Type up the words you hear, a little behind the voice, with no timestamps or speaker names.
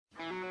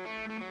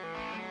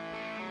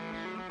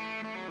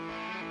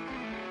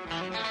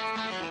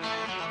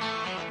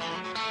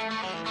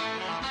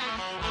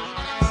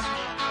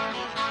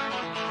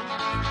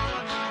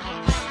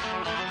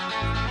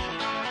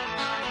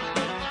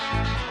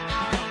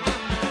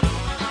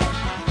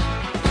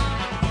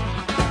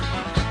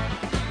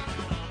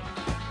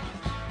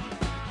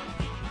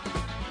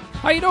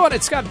How you doing?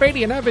 It's Scott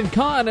Beatty and Evan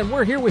Conn, and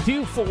we're here with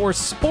you for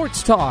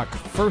Sports Talk.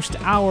 First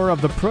hour of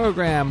the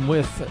program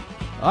with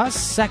us,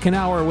 second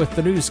hour with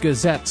the News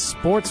Gazette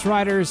sports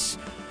writers.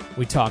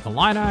 We talk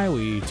Illini,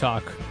 we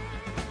talk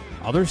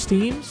other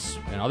teams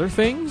and other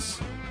things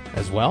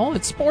as well.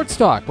 It's Sports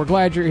Talk. We're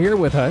glad you're here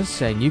with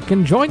us, and you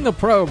can join the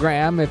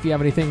program if you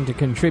have anything to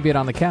contribute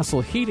on the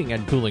Castle Heating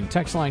and Cooling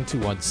text line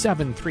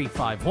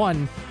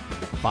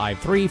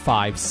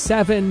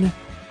 217-351-5357.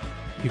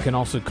 You can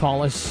also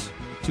call us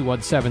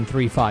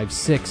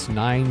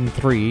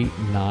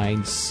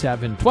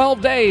 217-356-9397.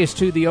 12 days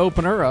to the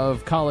opener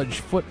of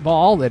college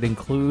football that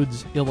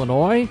includes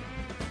Illinois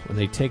when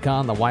they take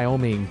on the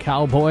Wyoming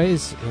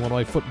Cowboys.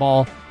 Illinois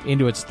football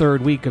into its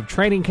third week of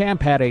training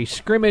camp. Had a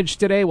scrimmage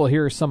today. We'll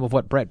hear some of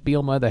what Bret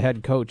Bielema, the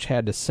head coach,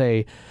 had to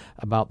say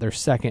about their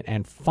second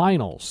and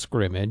final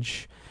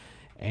scrimmage.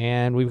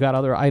 And we've got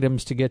other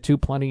items to get to,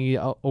 plenty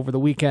over the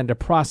weekend to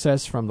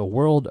process from the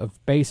world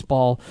of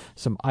baseball,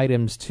 some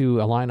items to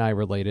Illini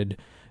related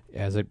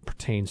as it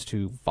pertains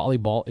to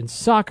volleyball and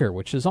soccer,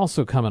 which is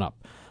also coming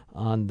up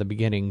on the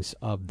beginnings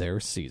of their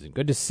season.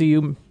 Good to see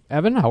you,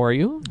 Evan. How are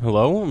you?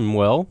 Hello, I'm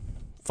well.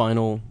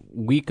 Final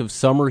week of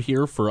summer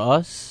here for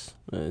us,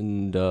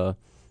 and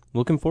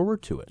looking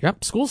forward to it.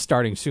 Yep, school's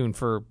starting soon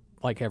for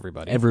like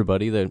everybody.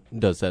 Everybody that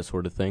does that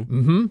sort of thing.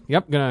 Mm-hmm.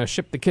 Yep, going to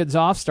ship the kids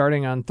off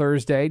starting on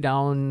Thursday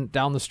down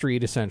the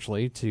street,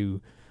 essentially,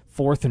 to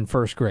 4th and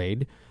 1st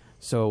grade.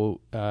 So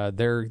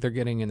they're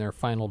getting in their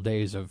final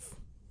days of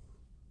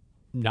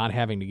not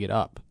having to get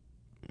up.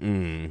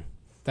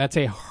 That's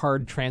a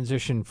hard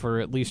transition for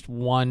at least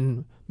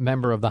one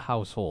member of the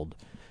household,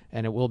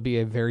 and it will be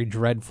a very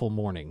dreadful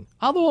morning.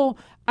 Although,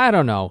 I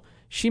don't know.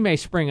 She may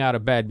spring out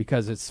of bed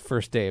because it's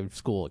first day of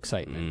school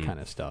excitement kind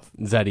of stuff.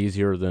 Is that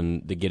easier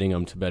than the getting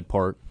them to bed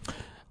part?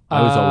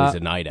 I was always a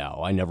night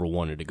owl. I never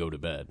wanted to go to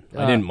bed.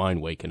 I didn't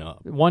mind waking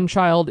up. One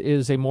child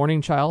is a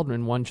morning child,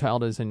 and one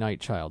child is a night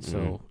child.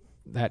 So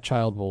that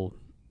child will...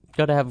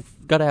 Gotta have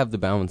the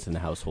balance in the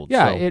household.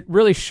 Yeah, so. It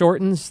really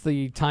shortens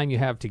the time you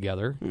have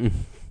together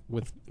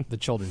with the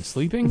children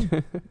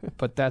sleeping.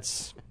 But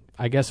that's...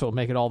 I guess it will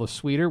make it all the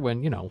sweeter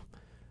when,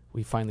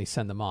 we finally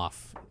send them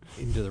off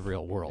into the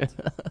real world.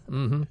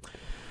 One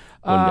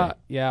day.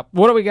 Yeah.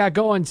 What do we got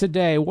going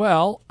today?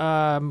 Well,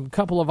 a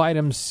couple of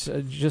items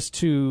just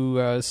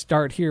to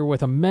start here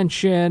with a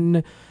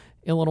mention.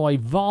 Illinois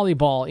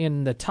volleyball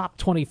in the top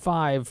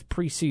 25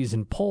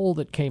 preseason poll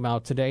that came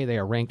out today. They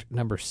are ranked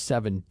number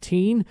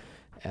 17,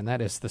 and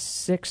that is the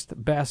 6th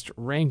best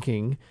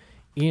ranking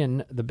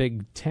in the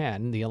Big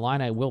Ten. The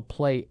Illini will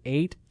play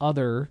 8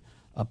 other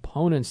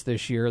opponents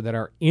this year that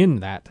are in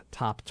that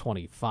top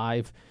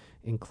 25,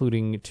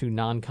 including 2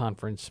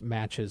 non-conference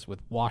matches with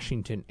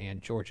Washington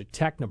and Georgia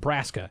Tech.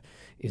 Nebraska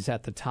is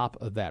at the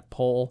top of that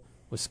poll.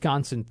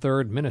 Wisconsin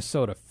 3rd,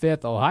 Minnesota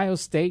 5th, Ohio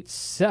State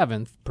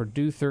 7th,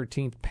 Purdue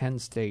 13th, Penn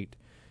State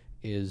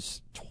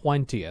is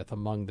 20th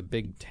among the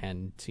Big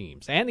Ten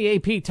teams. And the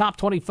AP Top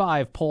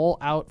 25 poll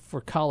out for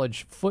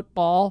college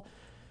football.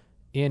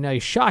 In a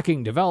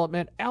shocking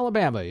development,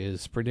 Alabama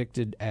is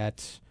predicted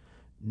at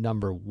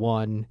number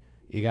 1.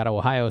 You got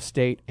Ohio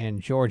State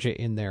and Georgia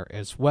in there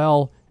as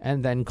well,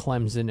 and then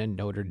Clemson and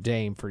Notre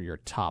Dame for your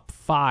top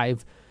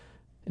 5.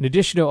 In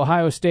addition to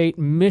Ohio State,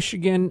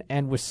 Michigan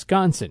and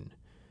Wisconsin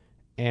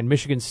and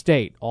Michigan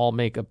State all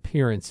make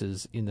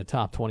appearances in the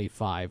top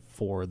 25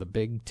 for the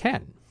Big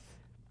Ten.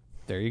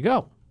 There you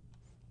go.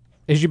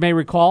 As you may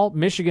recall,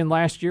 Michigan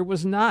last year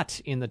was not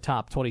in the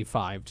top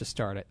 25 to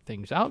start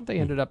things out. They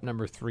ended up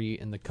number 3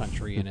 in the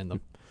country and in the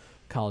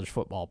college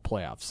football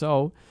playoff.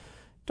 So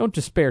don't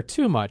despair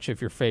too much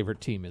if your favorite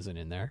team isn't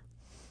in there.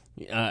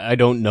 I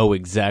don't know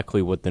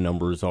exactly what the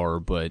numbers are,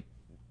 but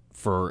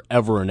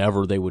forever and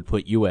ever they would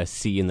put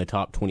USC in the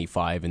top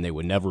 25 and they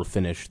would never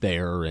finish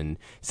there. And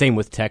same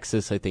with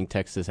Texas. I think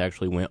Texas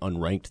actually went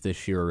unranked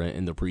this year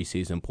in the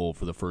preseason poll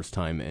for the first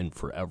time in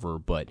forever.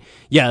 But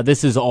yeah,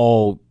 this is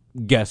all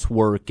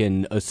guesswork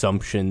and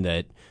assumption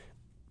that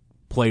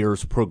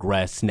players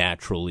progress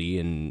naturally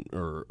and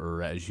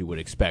or as you would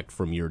expect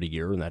from year to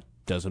year, and that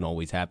doesn't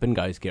always happen.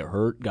 Guys get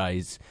hurt,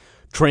 guys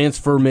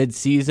transfer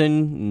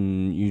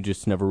mid-season, you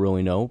just never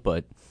really know,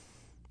 but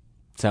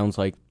sounds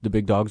like the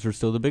big dogs are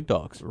still the big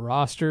dogs.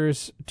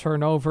 Rosters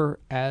turnover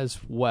as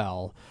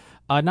well.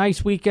 A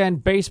nice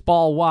weekend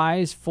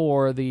baseball-wise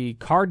for the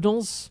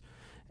Cardinals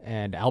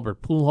and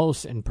Albert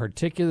Pujols in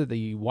particular.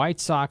 The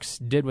White Sox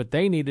did what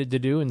they needed to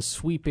do in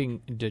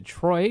sweeping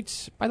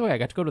Detroit. By the way, I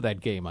got to go to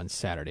that game on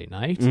Saturday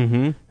night.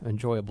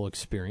 Enjoyable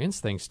experience.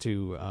 Thanks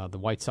to the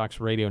White Sox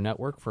radio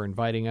network for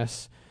inviting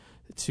us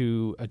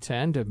to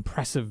attend.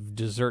 Impressive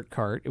dessert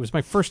cart. It was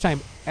my first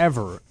time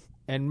ever,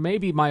 and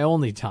maybe my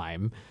only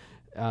time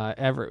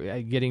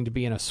ever getting to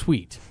be in a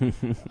suite,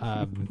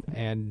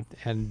 and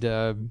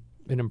an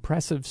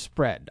impressive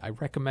spread. I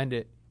recommend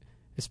it,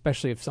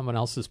 especially if someone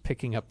else is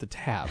picking up the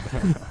tab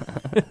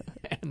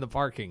and the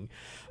parking.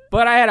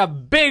 But I had a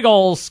big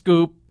old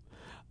scoop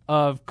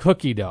of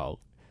cookie dough.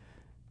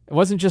 It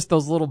wasn't just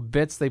those little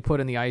bits they put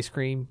in the ice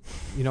cream.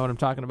 You know what I'm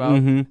talking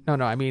about? Mm-hmm.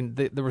 No, I mean,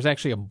 there was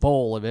actually a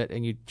bowl of it,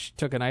 and you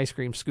took an ice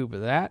cream scoop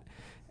of that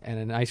and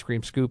an ice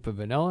cream scoop of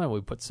vanilla, and we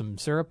put some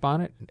syrup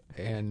on it,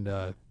 and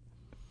it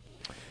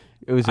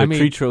was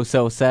treat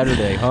yourself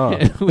Saturday, huh?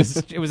 it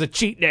was a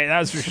cheat day,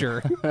 that's for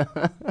sure.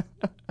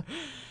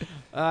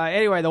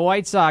 Anyway, the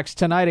White Sox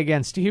tonight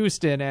against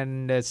Houston,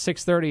 and at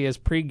 6:30 is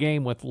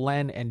pregame with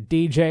Len and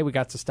DJ. We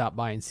got to stop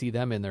by and see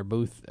them in their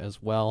booth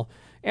as well.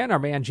 And our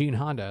man Gene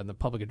Honda, the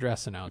public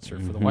address announcer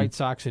for the White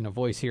Sox and a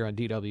voice here on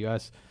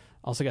DWS.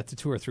 Also got to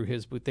tour through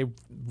his booth. They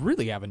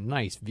really have a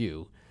nice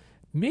view.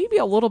 Maybe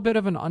a little bit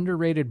of an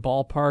underrated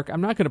ballpark.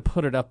 I'm not going to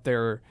put it up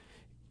there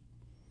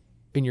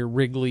in your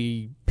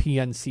Wrigley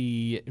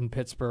PNC in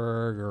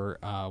Pittsburgh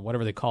or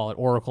whatever they call it,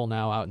 Oracle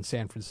now out in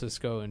San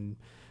Francisco, and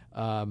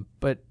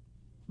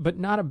but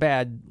not a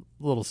bad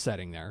little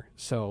setting there.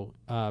 So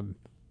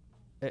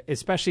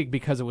especially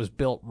because it was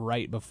built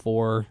right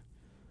before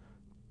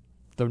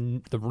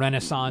the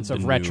renaissance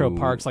of retro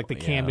parks like the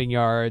Camden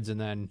Yards, and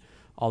then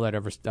all that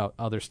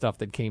other stuff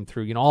that came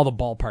through. You know, all the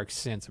ballparks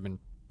since have been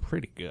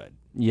pretty good.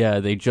 Yeah,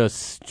 they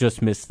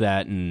just missed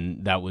that,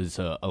 and that was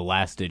a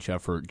last-ditch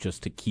effort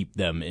just to keep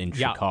them in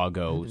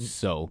Chicago.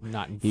 So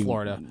not in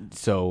Florida.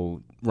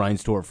 So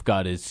Reinsdorf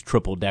got his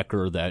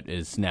triple-decker that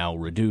is now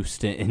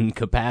reduced in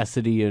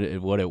capacity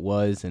at what it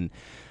was. And,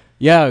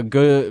 yeah,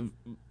 good.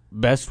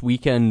 Best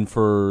weekend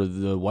for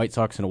the White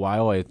Sox in a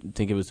while. I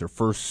think it was their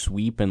first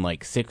sweep in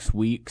like 6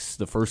 weeks.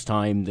 The first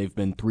time they've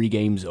been 3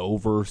 games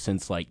over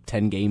since like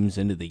 10 games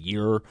into the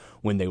year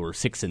when they were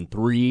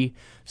 6-3.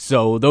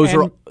 So those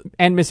are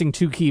missing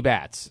 2 key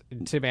bats,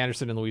 Tim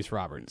Anderson and Luis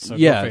Roberts. So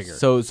yeah, go figure.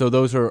 so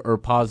those are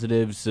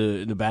positives.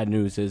 The bad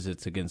news is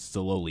it's against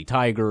the lowly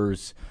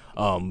Tigers.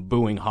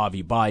 Booing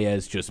Javi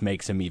Baez just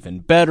makes him even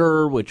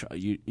better, which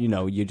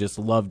you just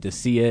love to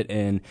see it.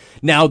 And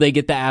now they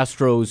get the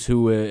Astros,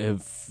 who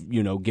have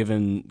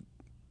given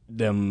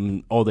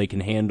them all they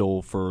can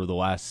handle for the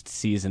last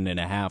season and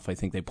a half. I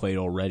think they played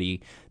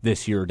already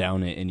this year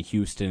down in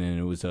Houston, and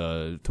it was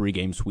a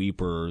 3-game sweep,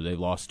 or they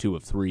lost 2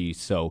 of 3.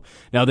 So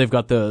now they've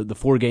got the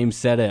 4 games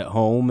set at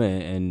home,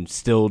 and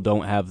still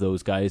don't have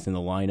those guys in the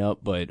lineup,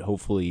 but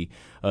hopefully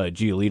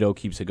Giolito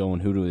keeps it going.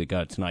 Who do they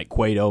got tonight?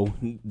 Cueto,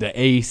 the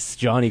ace,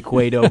 Johnny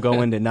Cueto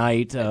going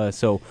tonight.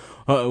 So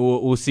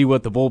we'll see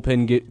what the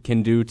bullpen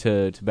can do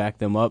to back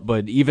them up.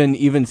 But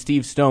even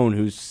Steve Stone,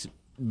 who's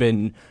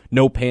been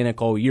no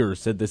panic all year,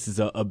 said this is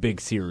a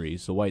big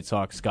series. The White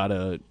Sox got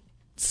to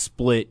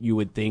split, you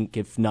would think,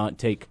 if not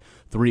take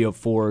 3 of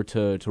 4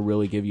 to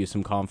really give you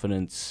some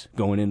confidence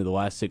going into the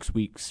last 6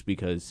 weeks,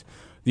 because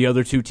the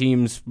other 2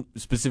 teams,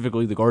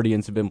 specifically the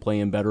Guardians, have been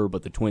playing better,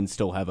 but the Twins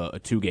still have a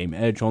 2-game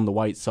edge on the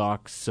White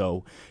Sox.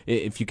 So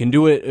if you can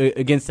do it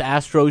against the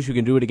Astros, you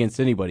can do it against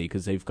anybody,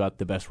 because they've got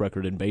the best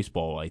record in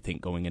baseball, I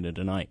think, going into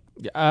tonight.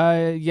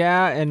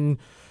 Yeah, and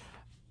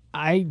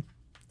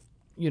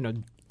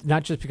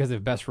not just because they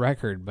have best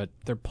record, but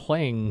they're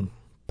playing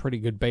pretty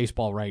good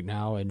baseball right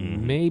now,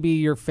 and maybe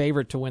your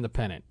favorite to win the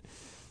pennant.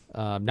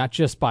 Not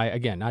just by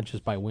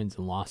wins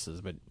and losses,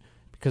 but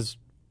because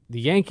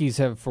the Yankees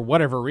have, for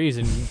whatever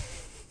reason,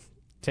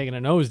 taken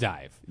a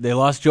nosedive. They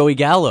lost Joey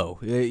Gallo.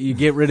 You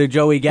get rid of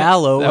Joey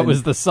Gallo. That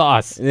was the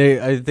sauce.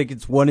 I think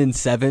it's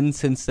 1-7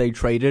 since they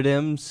traded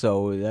him,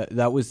 so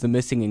that was the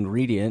missing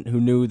ingredient.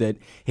 Who knew that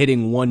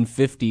hitting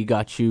 150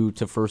 got you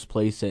to first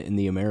place in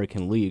the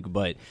American League?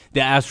 But the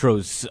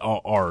Astros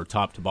are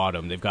top to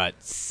bottom. They've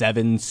got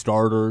 7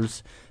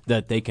 starters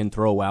that they can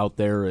throw out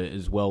there,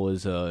 as well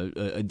as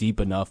a deep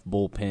enough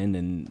bullpen,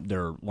 and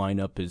their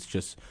lineup has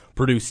just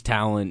produced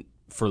talent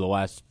for the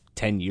last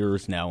 10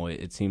 years now,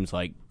 it seems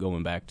like,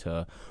 going back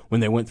to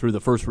when they went through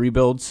the first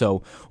rebuild.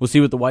 So we'll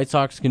see what the White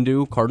Sox can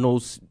do.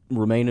 Cardinals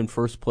remain in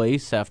first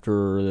place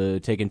after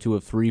taking 2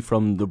 of 3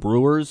 from the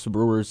Brewers. The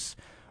Brewers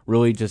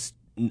really just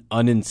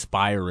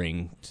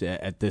uninspiring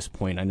at this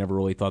point. I never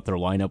really thought their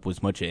lineup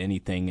was much of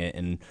anything,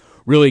 and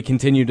really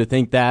continue to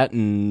think that.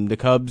 And the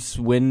Cubs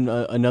win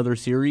another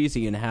series.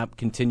 Ian Happ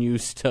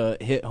continues to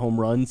hit home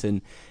runs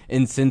in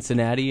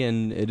Cincinnati,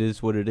 and it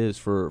is what it is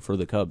for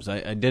the Cubs.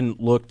 I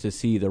didn't look to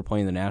see they're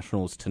playing the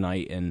Nationals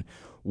tonight, and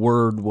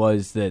word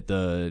was that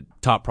the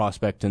top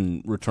prospect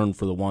in return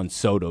for the Juan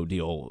Soto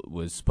deal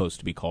was supposed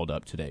to be called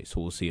up today.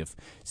 So we'll see if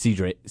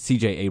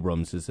C.J.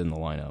 Abrams is in the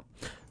lineup.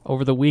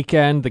 Over the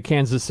weekend, the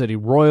Kansas City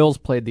Royals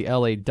played the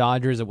L.A.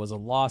 Dodgers. It was a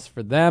loss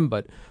for them,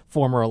 but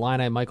former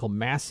Illini Michael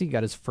Massey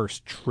got his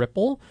first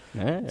triple.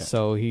 Yeah.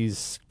 So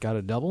he's got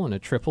a double and a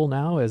triple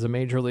now as a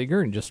major leaguer,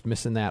 and just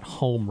missing that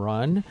home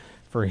run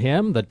for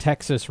him. The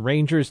Texas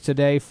Rangers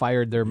today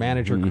fired their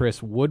manager,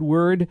 Chris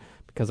Woodward,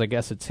 because I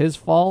guess it's his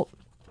fault.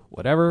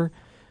 Whatever.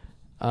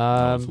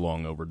 That was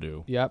long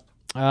overdue. Yep.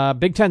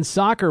 Big Ten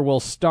soccer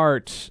will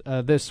start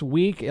this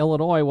week.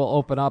 Illinois will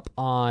open up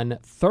on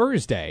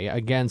Thursday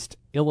against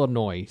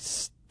Illinois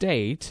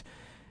State.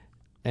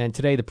 And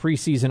today the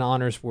preseason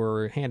honors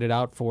were handed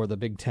out for the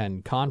Big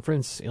Ten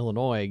Conference.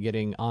 Illinois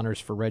getting honors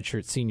for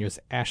redshirt seniors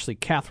Ashley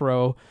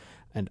Cathro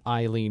and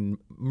Eileen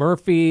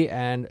Murphy,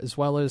 and as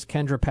well as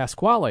Kendra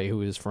Pasquale,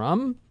 who is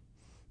from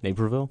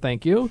Naperville.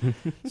 Thank you.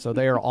 So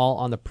they are all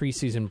on the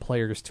preseason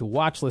players to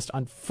watch list.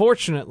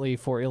 Unfortunately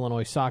for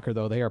Illinois soccer,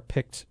 though, they are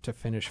picked to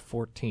finish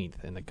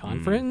 14th in the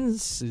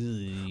conference.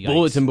 Yikes.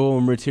 Bulletin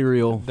board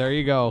material. There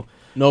you go.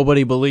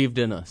 Nobody believed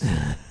in us.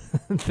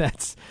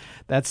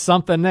 That's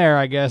something there,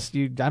 I guess.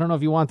 I don't know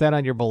if you want that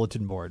on your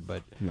bulletin board,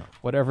 but No.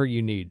 Whatever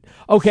you need.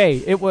 Okay,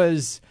 it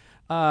was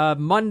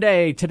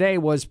Monday. Today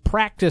was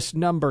practice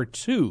number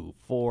 2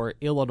 for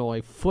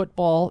Illinois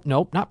football.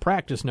 Nope, not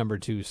practice number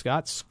 2,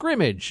 Scott.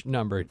 Scrimmage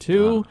number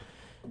 2.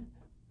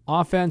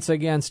 Offense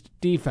against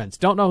defense.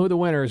 Don't know who the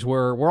winners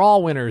were. We're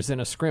all winners in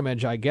a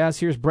scrimmage, I guess.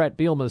 Here's Bret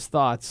Bielema's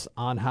thoughts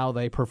on how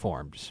they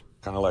performed.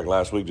 Kind of like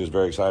last week, just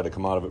very excited to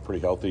come out of it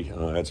pretty healthy.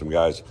 I had some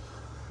guys a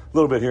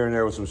little bit here and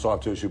there with some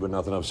soft tissue, but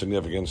nothing of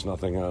significance,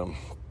 nothing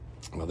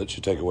that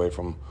should take away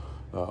from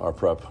our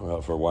prep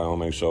for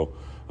Wyoming. So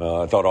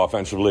I thought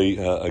offensively,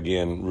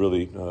 again,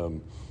 really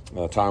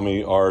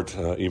Tommy, Art,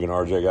 even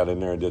RJ got in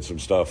there and did some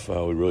stuff.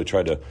 We really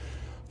tried to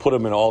put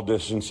them in all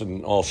distance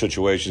and all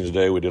situations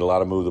today. We did a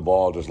lot of move the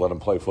ball, just let them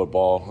play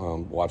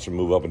football, watch them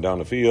move up and down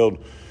the field.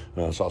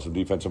 Saw some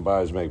defensive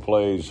buys make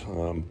plays.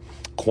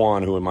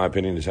 Quan, who in my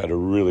opinion has had a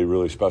really,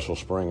 really special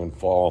spring and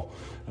fall,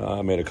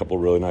 made a couple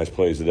of really nice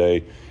plays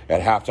today.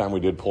 At halftime, we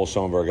did pull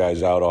some of our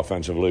guys out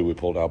offensively. We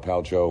pulled out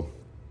Palcho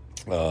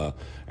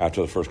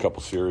after the first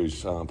couple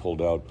series,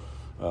 pulled out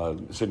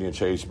Sidney and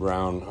Chase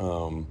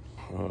Brown,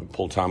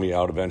 pulled Tommy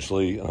out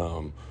eventually,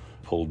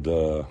 pulled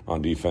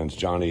on defense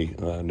Johnny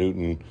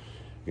Newton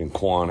and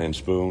Quan and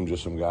Spoon,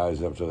 just some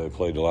guys after they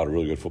played a lot of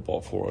really good football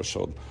for us.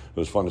 So it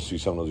was fun to see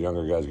some of those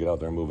younger guys get out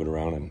there and move it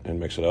around and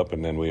mix it up.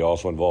 And then we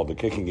also involved the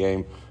kicking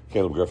game.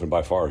 Caleb Griffin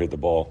by far hit the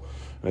ball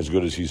as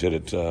good as he's hit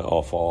it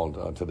all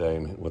fall today,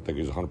 and I think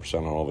he's 100%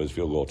 on all of his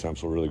field goal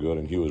attempts, so really good.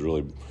 And he was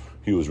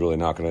really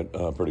knocking it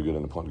pretty good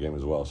in the punt game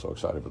as well. So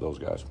excited for those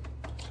guys.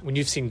 When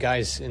you've seen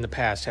guys in the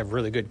past have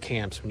really good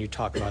camps, when you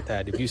talk about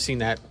that, have you seen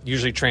that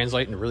usually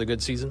translate into really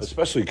good seasons?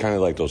 Especially kind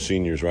of like those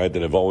seniors, right,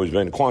 that have always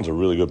been. Quan's a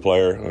really good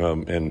player,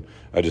 and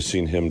I just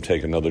seen him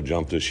take another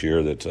jump this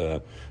year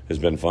that has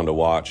been fun to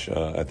watch.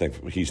 I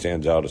think he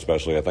stands out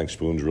especially. I think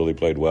Spoon's really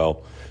played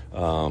well.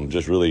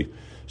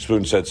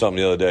 Spoon said something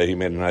the other day. He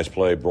made a nice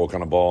play, broke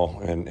on a ball,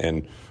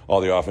 and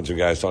all the offensive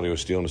guys thought he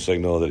was stealing a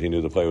signal that he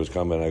knew the play was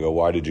coming. And I go,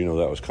 why did you know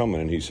that was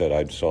coming? And he said,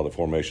 I saw the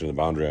formation of the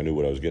boundary. I knew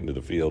what I was getting to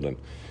the field. And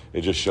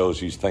it just shows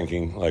he's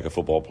thinking like a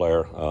football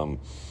player.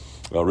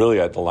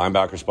 Really at the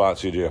linebacker spot,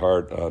 C.J.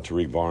 Hart,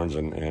 Tariq Barnes,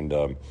 and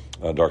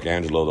Dark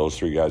Angelo, those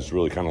three guys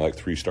really kind of like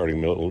three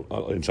starting middle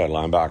inside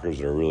linebackers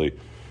that are really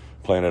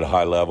playing at a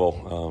high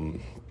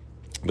level.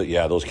 But,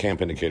 yeah, those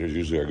camp indicators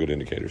usually are good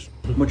indicators.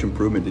 How much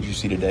improvement did you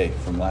see today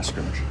from last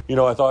scrimmage?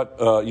 I thought,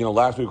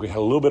 last week we had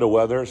a little bit of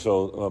weather,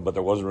 but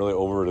there wasn't really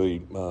overly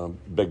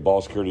big ball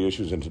security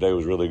issues, and today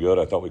was really good.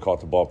 I thought we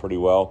caught the ball pretty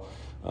well.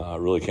 I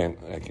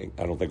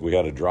don't think we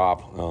had a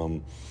drop.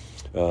 And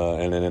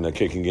then in the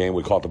kicking game,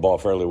 we caught the ball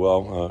fairly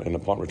well in the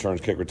punt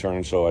returns, kick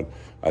returns. So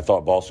I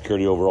thought ball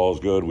security overall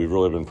is good. We've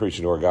really been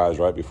preaching to our guys,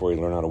 right, before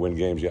you learn how to win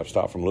games, you have to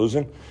stop from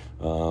losing.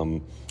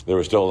 There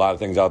were still a lot of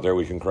things out there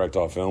we can correct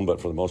off film, but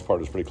for the most part,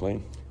 it was pretty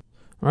clean.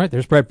 All right,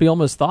 there's Bret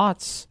Bielema's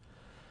thoughts.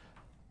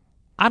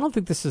 I don't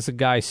think this is a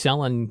guy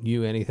selling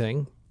you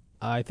anything.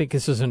 I think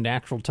this is a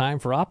natural time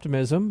for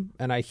optimism,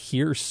 and I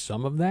hear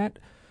some of that,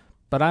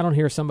 but I don't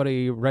hear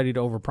somebody ready to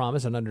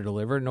overpromise and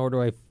underdeliver, nor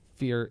do I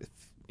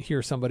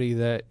hear somebody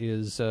that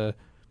is,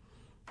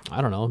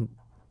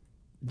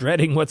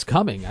 dreading what's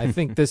coming. I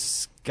think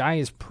this guy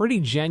is pretty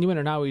genuine,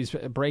 and now he's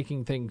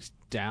breaking things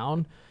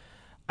down.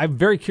 I'm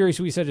very curious.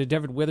 We said that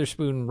David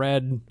Witherspoon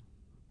read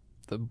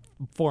the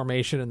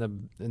formation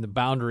and the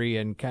boundary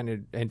and kind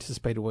of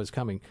anticipated what was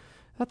coming.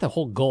 I thought the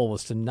whole goal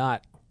was to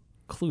not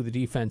clue the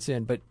defense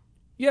in, but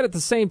yet at the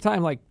same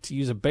time, like to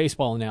use a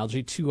baseball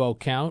analogy, 2-0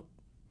 count,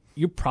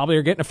 you probably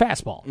are getting a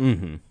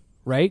fastball,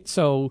 right?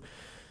 So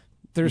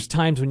there's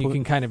times when you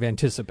can kind of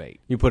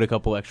anticipate. You put a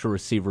couple extra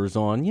receivers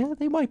on. Yeah,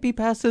 they might be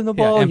passing the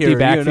ball empty here.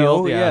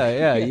 backfield.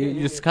 Yeah. You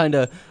just kind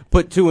of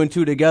put 2 and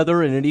 2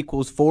 together, and it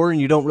equals 4,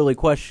 and you don't really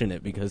question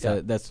it because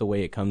that's the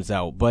way it comes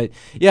out. But,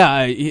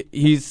 yeah,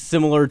 he's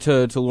similar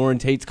to Lauren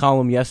Tate's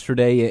column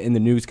yesterday in the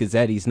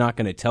News-Gazette. He's not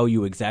going to tell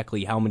you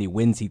exactly how many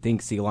wins he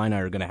thinks the Illini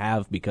are going to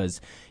have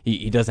because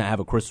he doesn't have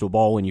a crystal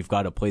ball, and you've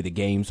got to play the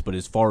games. But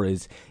as far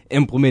as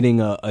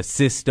implementing a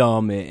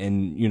system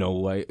and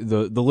like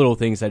the little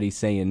things that he's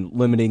saying,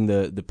 limiting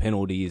the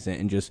penalties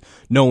and just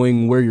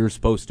knowing where you're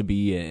supposed to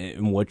be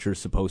and what you're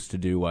supposed to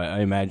do. I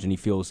imagine he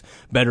feels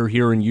better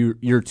here in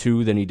year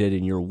 2 than he did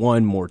in year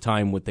 1, more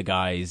time with the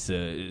guys,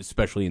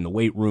 especially in the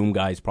weight room,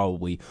 guys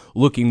probably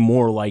looking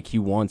more like he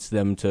wants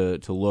them to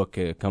look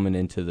coming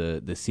into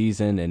the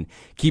season and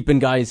keeping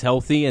guys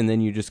healthy, and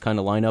then you just kind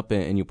of line up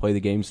and you play the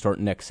game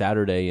starting next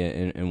Saturday,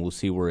 and we'll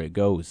see where it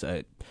goes.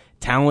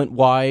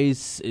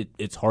 Talent-wise,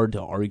 it's hard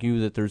to argue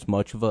that there's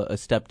much of a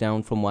step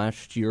down from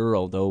last year,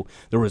 although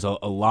there was a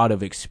lot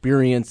of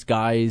experienced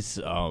guys.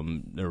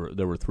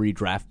 There were 3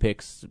 draft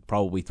picks,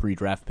 probably 3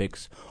 draft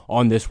picks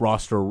on this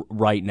roster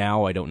right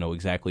now. I don't know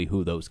exactly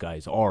who those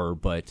guys are,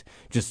 but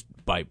just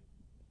by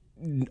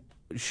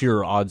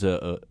sheer odds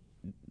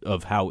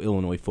of how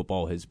Illinois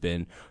football has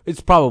been,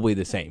 it's probably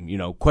the same.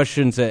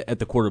 Questions at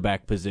the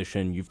quarterback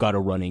position, you've got a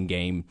running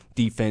game.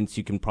 Defense,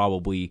 you can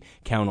probably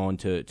count on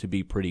to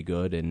be pretty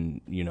good,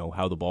 and,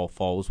 how the ball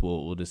falls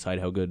will decide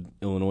how good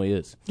Illinois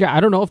is. Yeah, I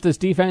don't know if this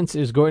defense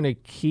is going to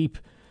keep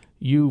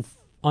you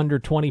under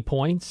 20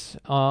 points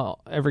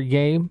every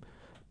game,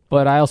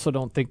 but I also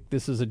don't think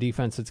this is a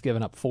defense that's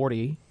given up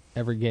 40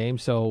 every game,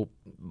 so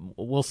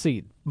we'll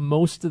see.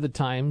 Most of the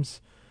time,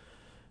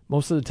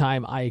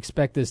 I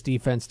expect this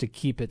defense to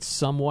keep it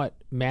somewhat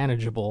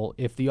manageable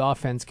if the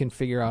offense can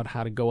figure out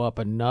how to go up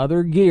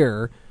another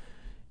gear,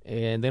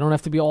 and they don't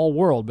have to be all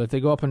world, but if they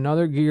go up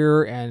another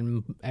gear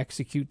and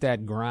execute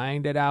that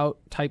grind-it-out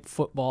type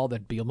football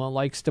that Bielema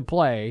likes to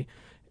play,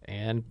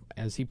 and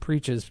as he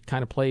preaches,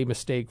 kind of play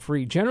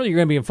mistake-free. Generally, you're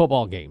going to be in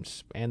football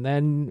games, and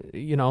then,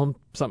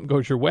 something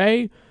goes your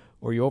way,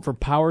 or you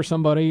overpower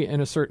somebody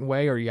in a certain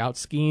way, or you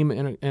out-scheme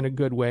in a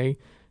good way.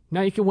 Now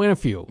you can win a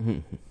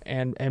few,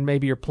 and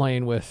maybe you're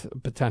playing with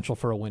potential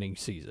for a winning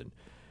season.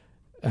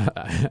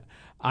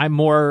 I'm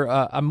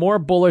more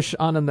bullish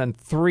on them than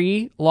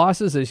 3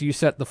 losses as you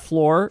set the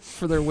floor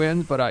for their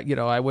wins, but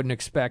I wouldn't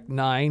expect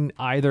 9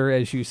 either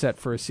as you set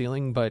for a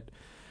ceiling. But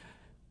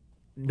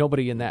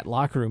nobody in that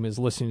locker room is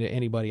listening to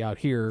anybody out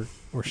here,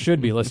 or should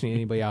be listening to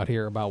anybody out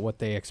here about what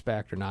they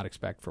expect or not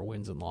expect for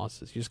wins and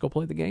losses. You just go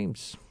play the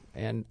games,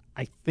 and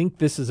I think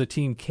this is a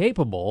team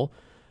capable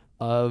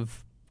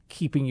of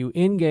keeping you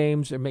in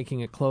games and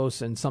making it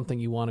close, and something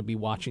you want to be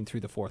watching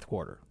through the fourth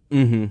quarter.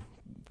 Mm-hmm.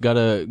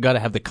 Gotta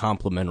have the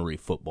complementary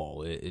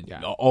football.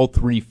 All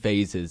 3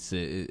 phases.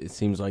 It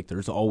seems like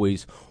there's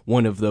always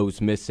one of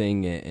those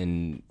missing,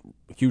 and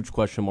huge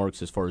question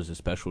marks as far as the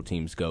special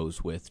teams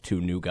goes with 2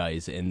 new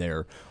guys in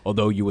there.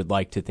 Although you would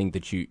like to think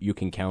that you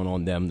can count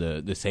on them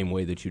the same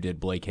way that you did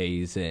Blake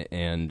Hayes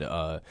and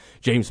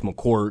James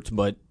McCourt,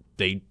 but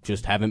they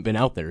just haven't been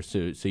out there,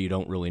 so you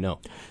don't really know.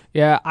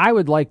 Yeah, I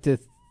would like to.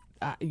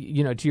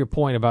 To your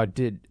point about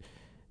did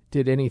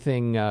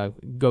anything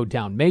go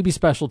down? Maybe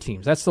special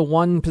teams. That's the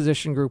one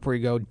position group where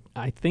you go,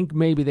 I think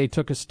maybe they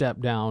took a step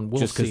down.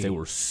 We'll just see.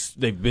 because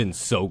they've been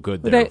so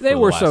good there. They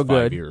were so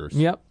good. 5 years.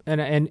 Yep,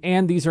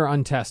 and these are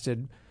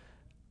untested.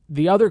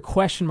 The other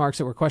question marks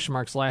that were question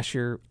marks last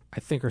year, I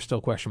think, are still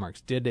question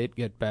marks. Did it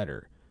get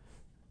better?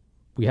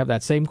 We have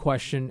that same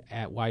question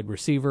at wide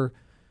receiver.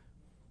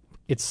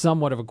 It's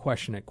somewhat of a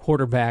question at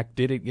quarterback.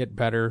 Did it get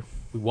better?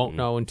 We won't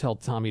know until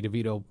Tommy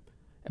DeVito.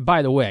 And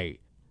by the way,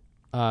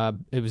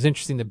 it was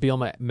interesting that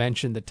Bielema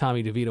mentioned that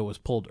Tommy DeVito was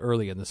pulled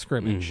early in the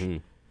scrimmage. Mm-hmm.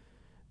 I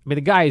mean,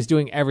 the guy is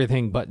doing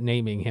everything but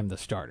naming him the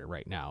starter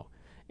right now.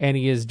 And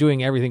he is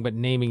doing everything but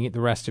naming the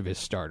rest of his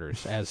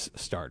starters as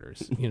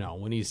starters.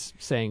 When he's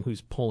saying who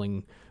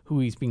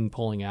he's being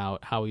pulling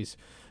out, how he's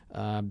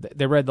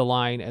they read the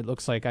line. It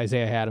looks like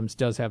Isaiah Adams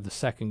does have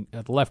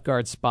the left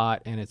guard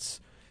spot, and it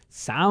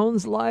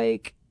sounds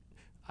like,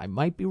 I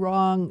might be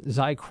wrong,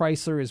 Zy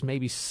Chrysler is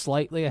maybe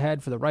slightly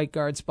ahead for the right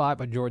guard spot,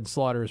 but Jordan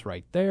Slaughter is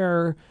right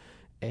there.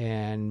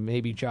 And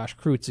maybe Josh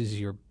Kreutz is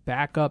your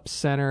backup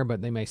center,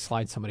 but they may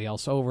slide somebody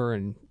else over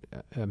and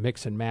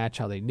mix and match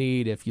how they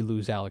need if you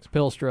lose Alex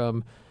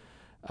Pihlstrom.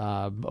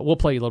 But we'll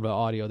play you a little bit of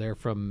audio there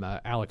from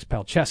Alex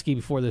Palczewski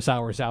before this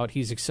hour's out.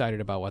 He's excited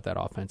about what that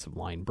offensive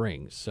line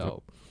brings.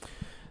 So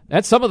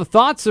that's some of the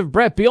thoughts of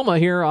Bret Bielema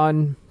here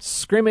on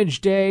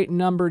scrimmage day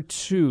number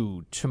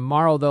 2.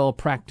 Tomorrow they'll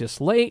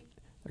practice late.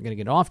 They're going to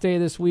get an off day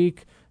this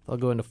week. They'll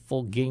go into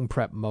full game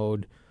prep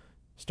mode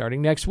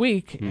starting next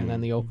week, and then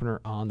the opener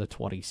on the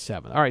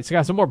 27th. All right, so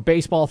got some more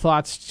baseball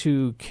thoughts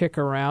to kick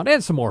around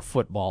and some more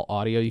football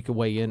audio. You can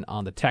weigh in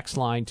on the text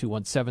line.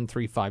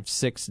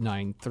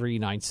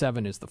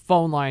 217-356-9397 is the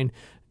phone line,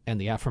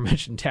 and the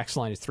aforementioned text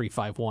line is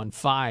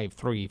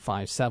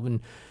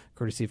 351-5357,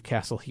 courtesy of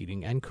Castle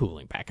Heating and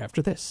Cooling. Back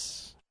after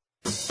this.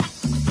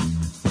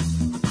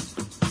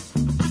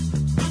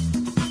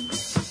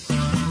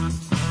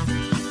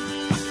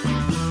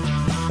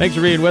 Thanks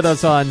for being with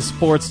us on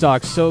Sports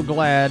Talk. So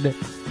glad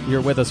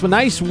you're with us. A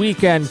nice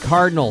weekend,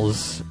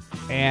 Cardinals,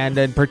 and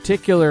in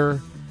particular,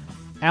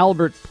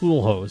 Albert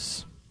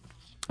Pujols.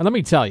 And let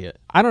me tell you,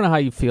 I don't know how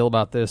you feel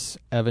about this,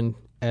 Evan,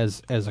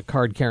 as a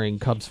card-carrying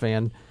Cubs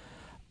fan,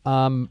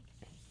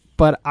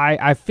 but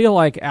I feel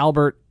like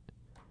Albert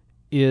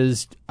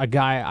is a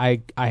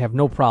guy I have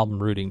no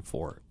problem rooting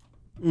for.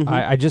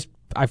 Mm-hmm.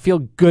 I feel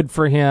good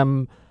for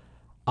him.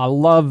 I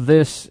love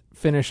this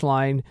finish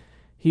line.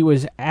 He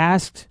was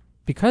asked,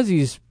 because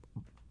he's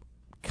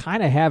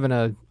kind of having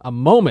a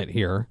moment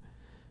here,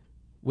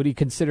 would he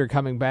consider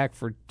coming back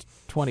for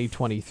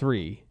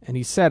 2023? And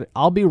he said,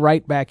 I'll be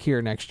right back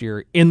here next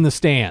year in the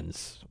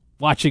stands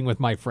watching with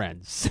my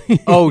friends.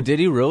 Oh, did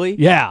he really?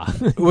 Yeah.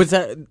 Was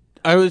that?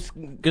 I was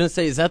going to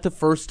say, is that the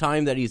first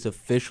time that he's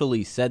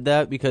officially said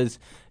that? Because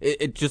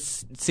it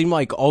just seemed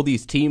like all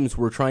these teams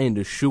were trying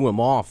to shoo him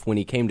off when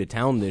he came to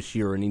town this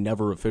year, and he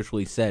never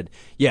officially said,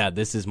 yeah,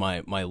 this is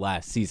my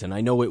last season.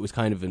 I know it was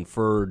kind of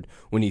inferred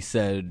when he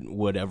said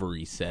whatever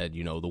he said,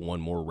 the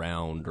one more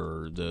round,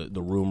 or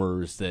the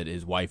rumors that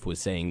his wife was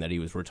saying that he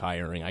was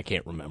retiring. I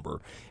can't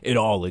remember it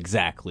all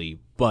exactly.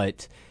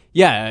 But,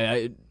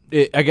 yeah,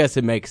 I guess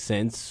it makes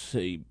sense.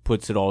 He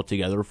puts it all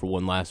together for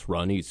one last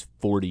run. He's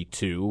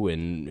 42,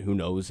 and who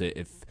knows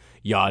if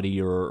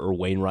Yachty or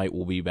Wainwright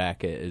will be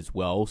back as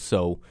well.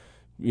 So,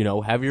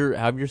 have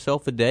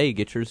yourself a day.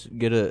 Get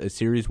a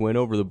series win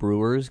over the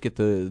Brewers. Get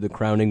the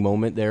crowning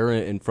moment there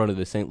in front of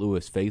the St.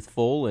 Louis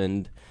faithful,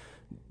 and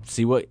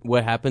see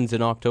what happens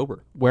in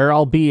October. Where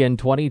I'll be in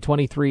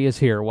 2023 is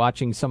here,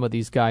 watching some of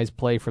these guys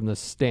play from the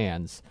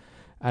stands.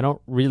 I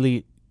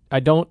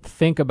don't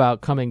think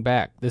about coming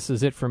back. This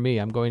is it for me.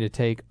 I'm going to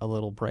take a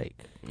little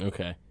break.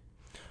 Okay.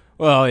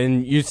 Well,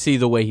 and you see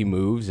the way he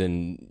moves,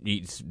 and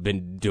he's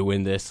been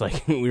doing this.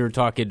 Like we were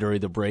talking during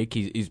the break,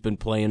 he's been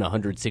playing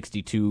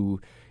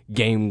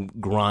 162-game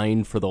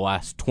grind for the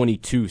last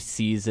 22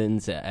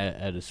 seasons.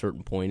 At a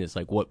certain point, it's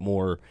like, what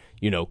more,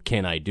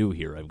 can I do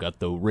here? I've got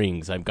the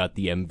rings. I've got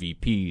the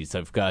MVPs.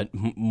 I've got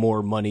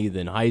more money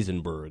than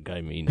Heisenberg.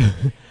 I mean,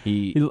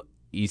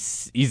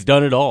 he's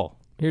done it all.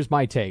 Here's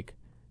my take.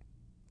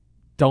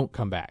 Don't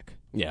come back.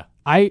 Yeah.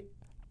 I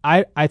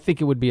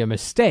think it would be a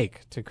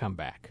mistake to come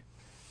back,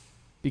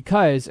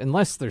 because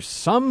unless there's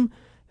some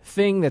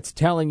thing that's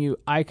telling you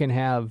I can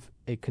have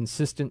a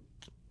consistent,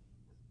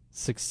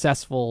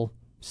 successful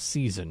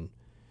season,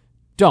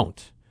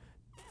 don't.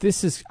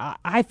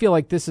 I feel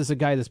like this is a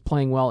guy that's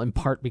playing well in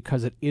part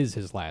because it is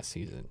his last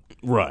season.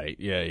 Right.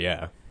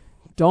 Yeah.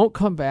 Don't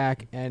come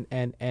back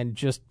and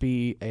just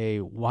be a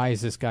why is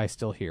this guy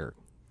still here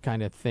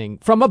kind of thing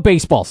from a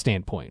baseball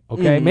standpoint,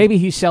 okay? Mm-hmm. Maybe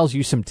he sells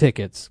you some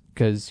tickets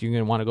because you're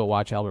going to want to go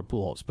watch Albert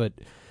Pujols, but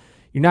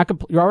you're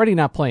already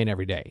not playing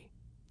every day.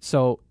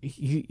 So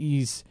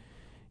he's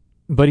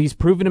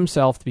proven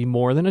himself to be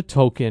more than a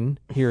token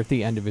here at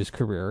the end of his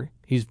career.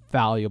 He's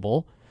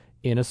valuable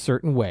in a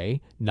certain way,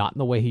 not in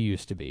the way he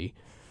used to be.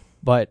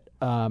 But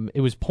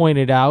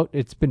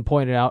it's been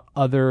pointed out,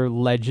 other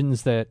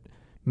legends that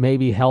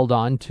maybe held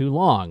on too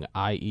long,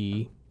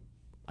 i.e.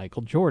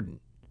 Michael Jordan.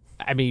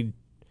 I mean,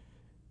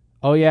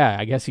 oh, yeah,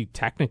 I guess he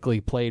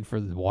technically played for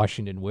the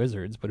Washington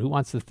Wizards, but who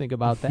wants to think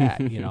about that,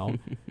 I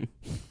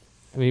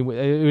mean,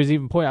 it was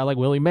even pointed out, like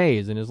Willie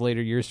Mays in his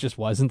later years just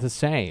wasn't the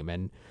same,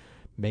 and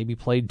maybe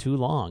played too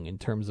long in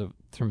terms of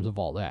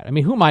all that. I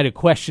mean, who might have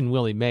questioned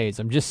Willie Mays?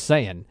 I'm just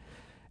saying,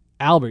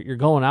 Albert, you're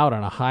going out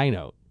on a high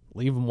note.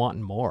 Leave him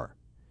wanting more.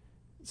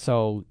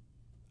 So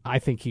I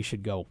think he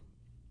should go.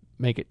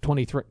 Make it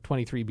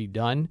 23 be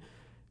done.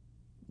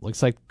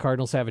 Looks like the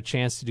Cardinals have a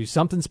chance to do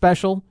something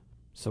special,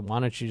 so why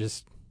don't you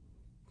just...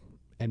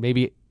 And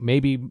maybe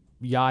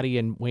Yachty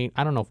and Wayne.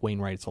 I don't know if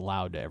Wainwright's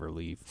allowed to ever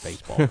leave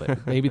baseball,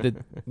 but maybe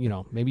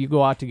maybe you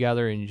go out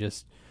together and you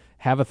just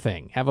have a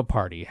thing, have a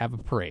party, have a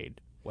parade,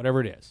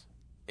 whatever it is.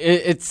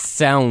 It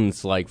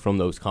sounds like from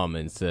those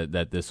comments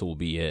that this will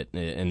be it,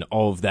 and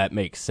all of that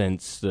makes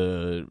sense.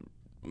 Ryan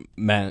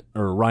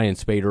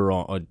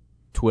Spader on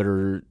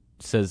Twitter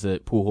says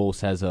that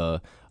Pujols has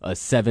a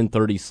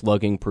 730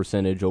 slugging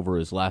percentage over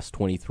his last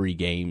 23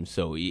 games,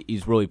 so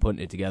he's really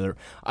putting it together.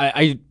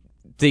 I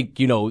think,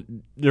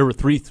 there were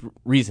three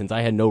reasons.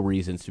 I had no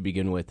reasons to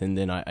begin with, and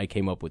then I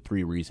came up with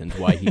three reasons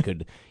why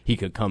he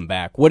could come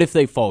back. What if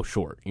they fall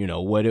short?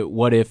 What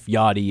if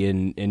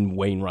Yachty and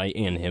Wainwright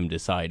and him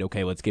decide,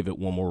 okay, let's give it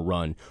one more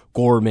run?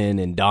 Gorman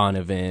and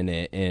Donovan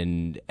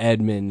and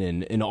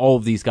Edman and all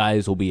of these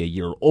guys will be a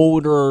year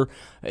older,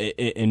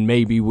 and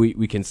maybe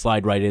we can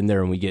slide right in there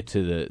and we get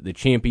to the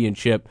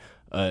championship.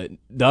 The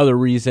other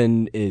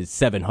reason is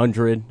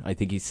 700. I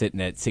think he's sitting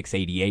at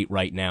 688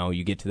 right now.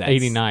 You get to that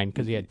 89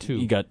 because he had two.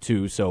 He got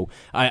two, so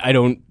I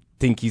don't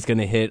think he's going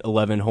to hit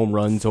 11 home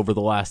runs over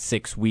the last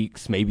 6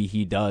 weeks. Maybe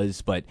he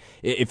does, but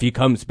if he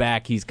comes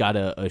back, he's got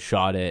a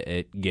shot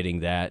at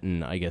getting that.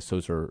 And I guess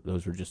those are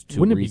just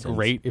two. Wouldn't reasons. It be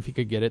great if he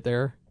could get it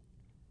there?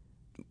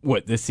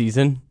 What, this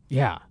season?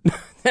 Yeah.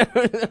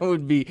 That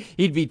would be.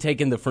 He'd be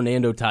taking the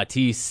Fernando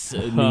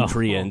Tatis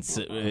nutrients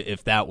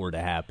if that were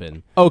to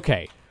happen.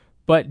 Okay.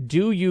 But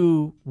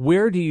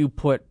where do you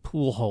put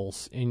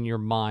Pujols in your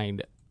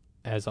mind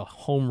as a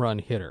home run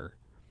hitter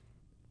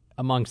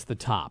amongst the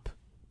top?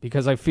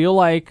 Because I feel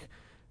like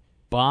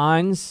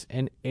Bonds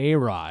and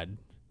A-Rod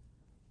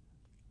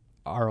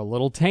are a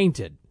little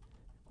tainted,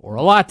 or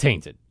a lot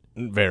tainted.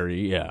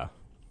 Very, yeah.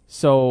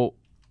 So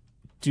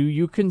do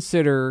you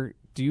consider,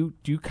 do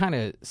you kind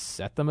of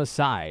set them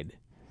aside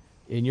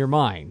in your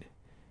mind?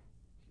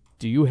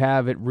 Do you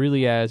have it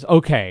really as,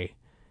 okay,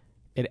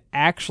 it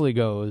actually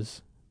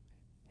goes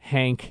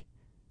Hank,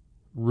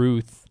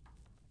 Ruth,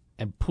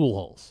 and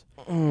Pujols.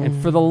 And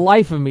for the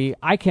life of me,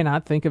 I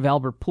cannot think of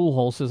Albert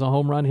Pujols as a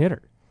home run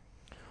hitter,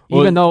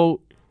 even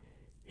though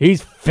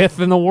he's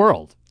fifth in the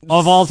world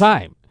of all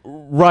time.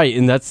 Right,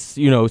 and that's,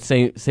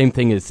 same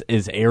thing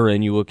as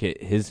Aaron. You look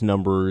at his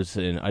numbers,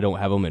 and I don't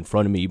have them in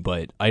front of me,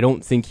 but I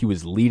don't think he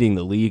was leading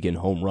the league in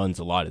home runs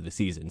a lot of the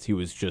seasons. He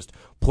was just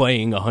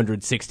playing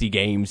 160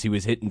 games. He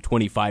was hitting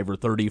 25 or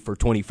 30 for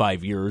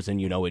 25 years,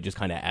 and, it just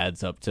kind of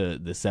adds up to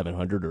the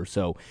 700 or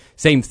so.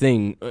 Same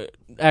thing.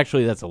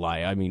 Actually, that's a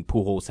lie. I mean,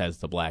 Pujols has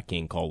the black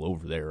ink all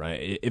over there.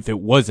 If it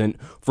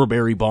wasn't for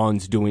Barry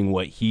Bonds doing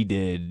what he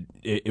did,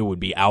 it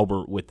would be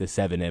Albert with the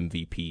 7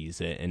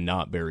 MVPs and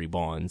not Barry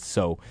Bonds.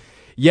 So,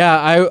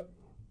 yeah,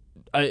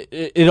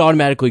 it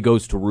automatically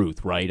goes to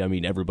Ruth, right? I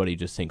mean, everybody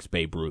just thinks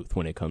Babe Ruth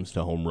when it comes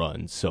to home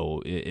runs.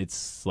 So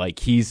it's like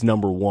he's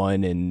number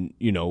one, and,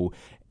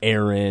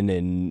 Aaron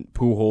and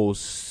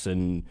Pujols,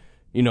 and,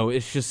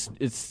 it's just,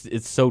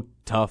 it's so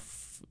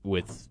tough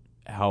with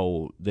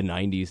how the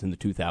 90s and the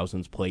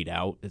 2000s played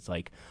out. It's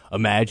like,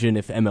 imagine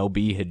if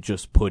MLB had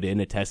just put in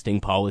a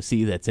testing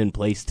policy that's in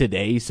place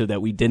today so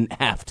that we didn't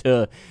have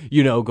to,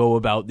 go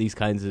about these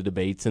kinds of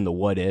debates and the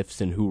what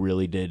ifs and who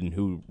really did and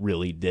who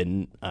really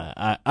didn't.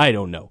 I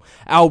don't know.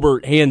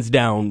 Albert, hands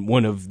down,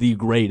 one of the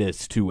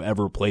greatest to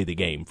ever play the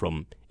game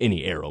from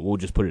any era. We'll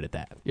just put it at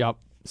that. Yep.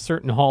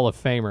 Certain Hall of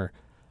Famer.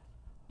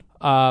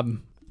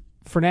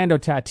 Fernando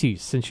Tatis,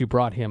 since you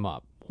brought him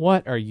up,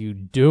 what are you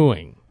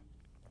doing?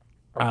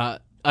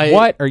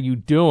 What are you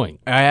doing?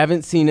 I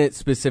haven't seen it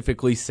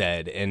specifically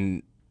said,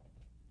 and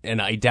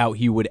I doubt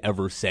he would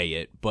ever say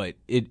it, but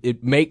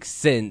it makes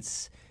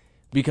sense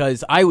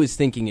because I was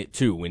thinking it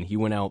too when he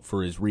went out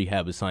for his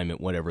rehab assignment,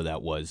 whatever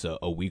that was,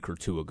 a week or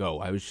two ago.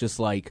 I was just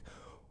like,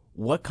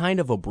 what kind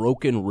of a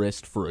broken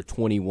wrist for a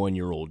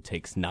 21-year-old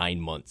takes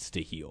 9 months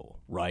to heal,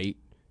 right?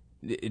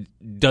 It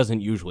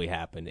doesn't usually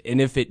happen.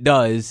 And if it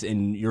does,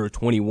 and you're a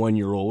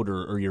 21-year-old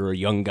or you're a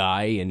young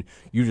guy and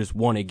you just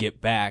want to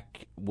get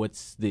back,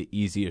 what's the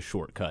easiest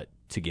shortcut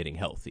to getting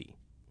healthy?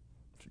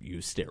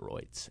 Use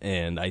steroids.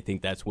 And I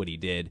think that's what he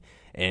did.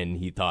 And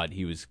he thought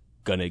he was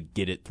going to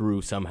get it through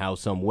somehow,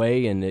 some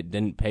way, and it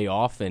didn't pay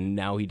off. And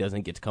now he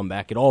doesn't get to come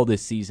back at all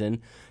this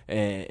season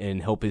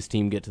and help his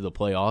team get to the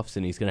playoffs.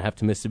 And he's going to have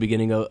to miss the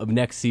beginning of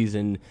next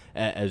season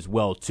as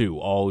well, too,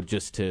 all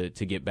just to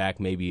get back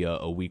maybe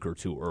a week or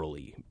two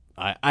early.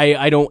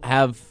 I don't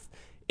have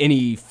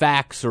any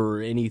facts or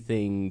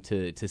anything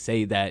to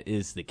say that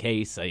is the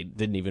case. I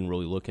didn't even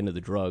really look into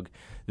the drug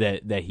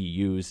that he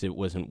used. It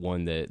wasn't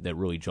one that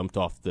really jumped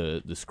off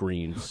the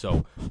screen,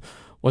 so...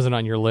 Wasn't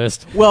on your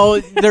list. Well,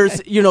 there's,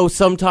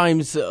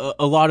 sometimes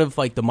a lot of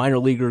like the minor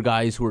leaguer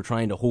guys who are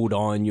trying to hold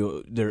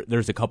on.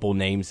 There's a couple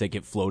names that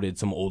get floated,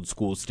 some old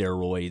school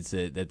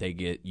steroids that they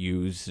get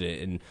used,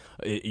 and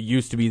it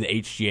used to be the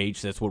HGH.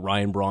 That's what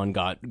Ryan Braun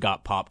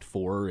got popped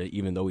for,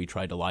 even though he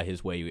tried to lie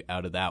his way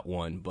out of that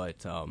one.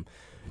 But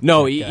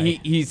no,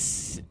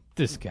 he's.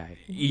 This guy.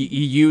 He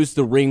used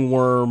the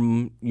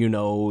ringworm,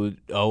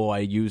 I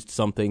used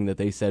something that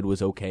they said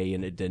was okay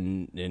and it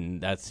didn't,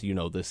 and that's,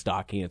 the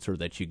stock answer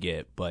that you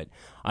get. But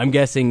I'm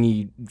guessing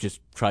he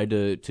just tried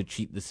to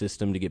cheat the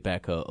system to get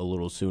back a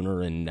little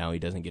sooner, and now he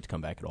doesn't get to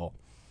come back at all.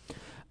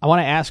 I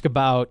want to ask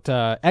about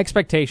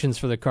expectations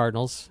for the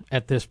Cardinals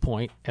at this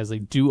point, as they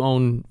do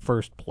own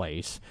first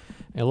place,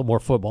 and a little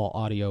more football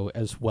audio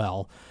as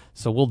well.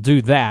 So we'll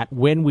do that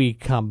when we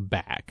come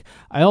back.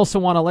 I also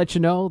want to let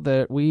you know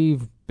that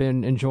we've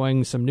been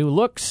enjoying some new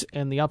looks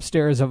in the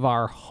upstairs of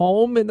our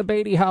home in the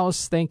Beatty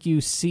house. Thank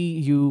you,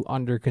 CU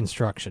Under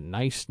Construction.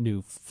 Nice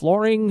new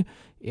flooring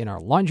in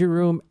our laundry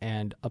room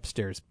and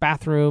upstairs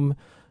bathroom.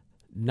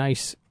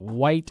 Nice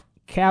white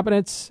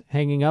cabinets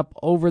hanging up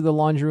over the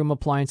laundry room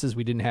appliances.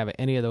 We didn't have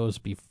any of those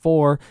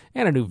before.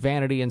 And a new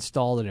vanity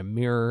installed and a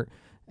mirror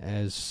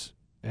as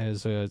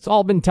it's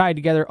all been tied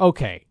together.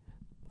 Okay.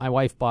 My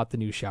wife bought the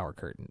new shower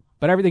curtain.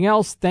 But everything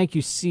else, thank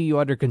you, CU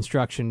Under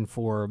Construction,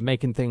 for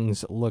making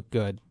things look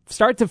good.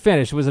 Start to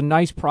finish, it was a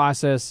nice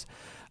process.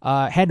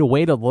 Had to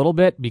wait a little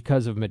bit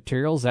because of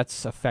materials.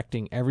 That's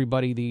affecting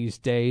everybody these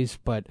days.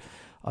 But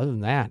other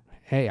than that,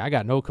 hey, I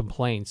got no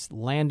complaints.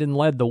 Landon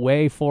led the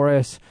way for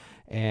us,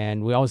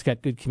 and we always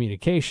got good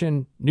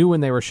communication. Knew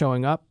when they were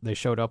showing up. They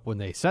showed up when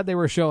they said they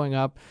were showing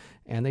up,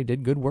 and they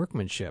did good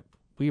workmanship.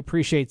 We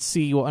appreciate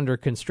CU Under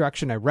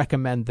Construction. I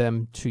recommend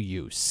them to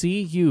you.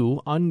 CU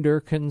Under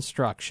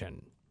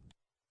Construction.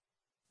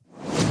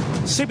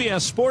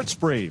 CBS Sports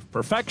Brief.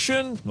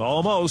 Perfection?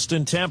 Almost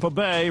in Tampa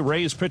Bay.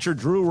 Rays pitcher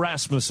Drew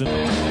Rasmussen.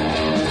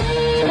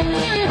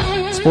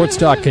 Sports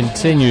Talk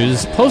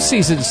continues.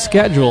 Postseason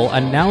schedule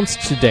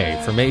announced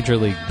today for Major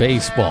League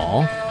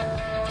Baseball.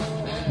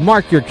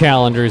 Mark your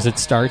calendars. It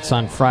starts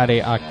on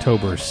Friday,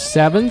 October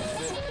 7th.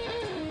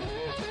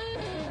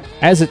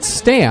 As it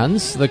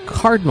stands, the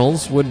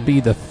Cardinals would be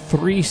the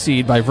 3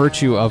 seed by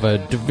virtue of a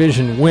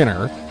division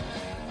winner,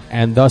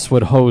 and thus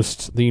would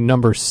host the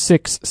number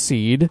 6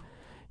 seed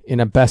in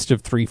a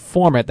best-of-3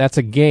 format. That's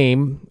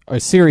a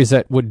series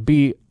that would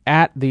be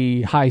at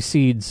the high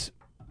seeds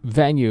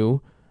venue.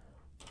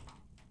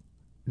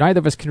 Neither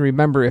of us can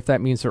remember if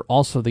that means they're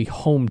also the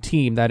home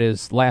team, that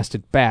is, last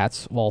at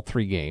bats of all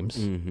 3 games.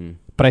 Mm-hmm.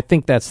 But I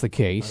think that's the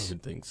case. I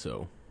would think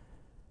so.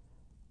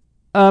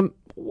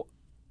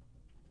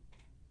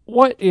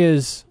 What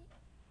is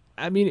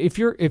I mean, if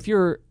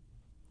you're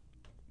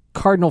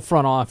Cardinal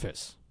front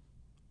office,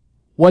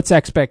 what's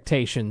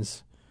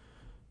expectations?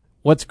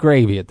 What's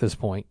gravy at this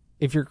point?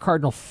 If you're a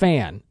Cardinal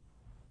fan,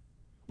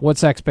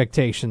 what's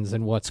expectations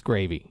and what's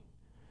gravy?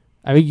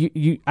 I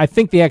mean, I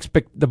think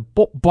the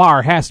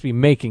bar has to be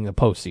making the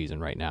postseason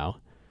right now.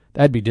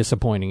 That'd be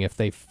disappointing if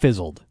they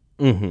fizzled.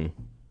 Mm-hmm.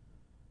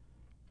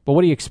 But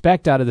what do you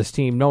expect out of this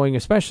team, knowing,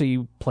 especially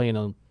you play in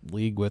a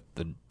league with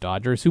the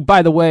Dodgers, who,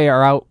 by the way,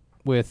 are out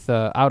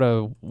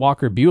of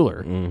Walker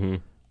Buehler,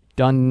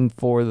 done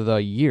for the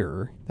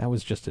year. That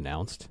was just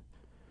announced.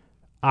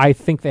 I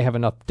think they have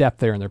enough depth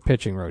there in their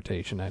pitching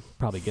rotation. I'd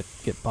probably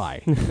get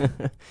by.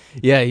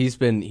 Yeah, he's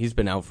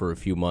been out for a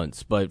few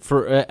months. But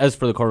as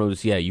for the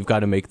Cardinals, yeah, you've got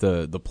to make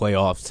the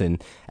playoffs,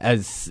 and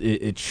as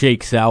it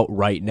shakes out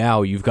right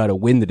now, you've got to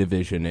win the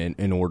division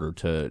in order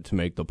to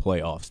make the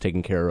playoffs.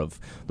 Taking care of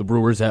the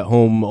Brewers at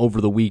home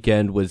over the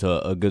weekend was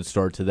a good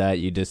start to that.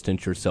 You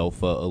distance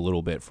yourself a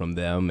little bit from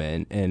them,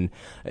 and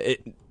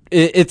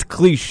it's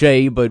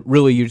cliche, but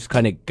really you just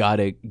kind of got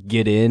to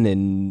get in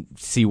and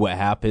see what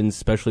happens,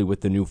 especially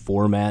with the new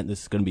format.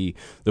 This is going to be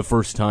the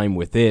first time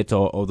with it,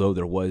 although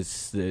there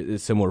was a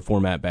similar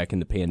format back in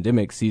the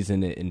pandemic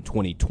season in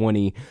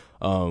 2020.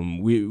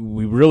 We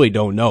really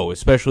don't know,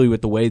 especially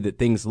with the way that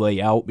things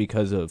lay out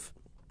because of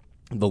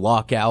the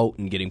lockout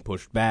and getting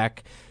pushed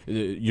back.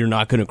 You're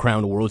not going to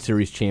crown a World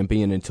Series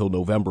champion until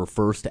November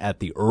 1st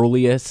at the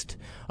earliest.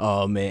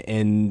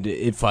 And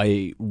if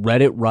I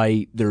read it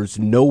right, there's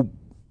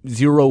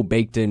zero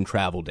baked-in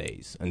travel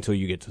days until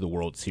you get to the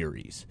World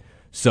Series.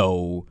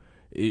 So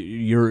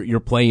you're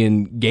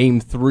playing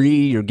Game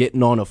 3, you're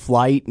getting on a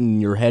flight,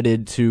 and you're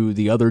headed to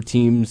the other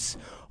team's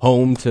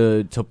home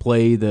to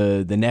play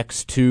the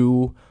next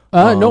two.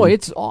 No,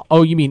 it's...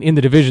 Oh, you mean in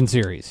the division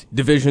series?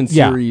 Division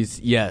series,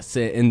 yes.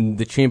 In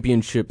the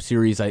championship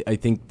series, I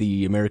think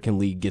the American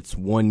League gets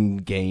one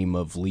game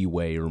of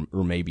leeway, or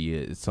maybe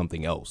it's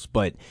something else.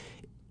 But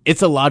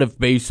it's a lot of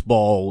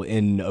baseball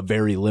in a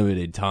very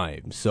limited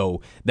time.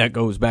 So that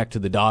goes back to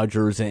the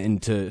Dodgers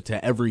and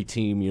to every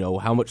team. You know,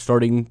 how much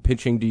starting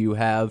pitching do you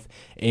have?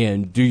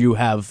 And do you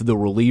have the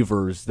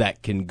relievers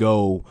that can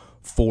go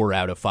 4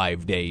 out of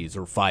 5 days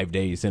or 5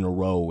 days in a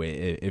row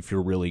if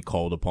you're really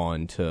called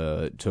upon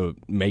to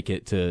make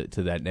it to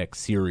that next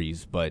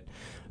series? But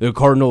the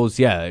Cardinals,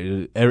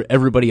 yeah,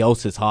 everybody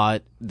else is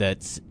hot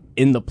that's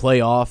in the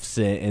playoffs,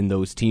 and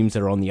those teams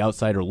that are on the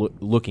outside are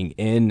looking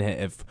in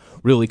have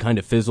really kind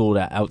of fizzled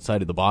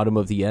outside of the bottom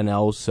of the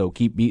NL. So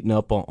keep beating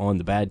up on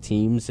the bad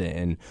teams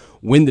and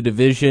win the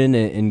division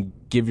and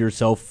give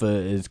yourself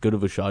as good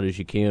of a shot as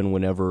you can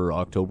whenever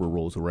October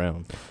rolls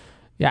around.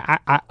 Yeah,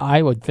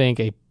 I would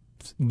think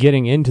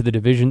getting into the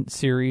division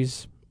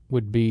series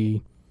would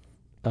be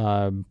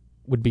about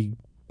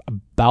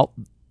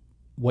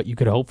what you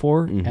could hope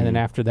for, and then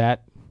after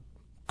that,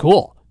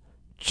 cool.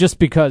 Just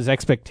because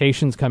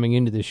expectations coming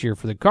into this year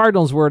for the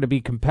Cardinals were to be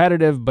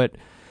competitive, but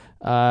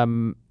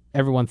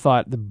everyone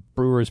thought the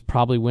Brewers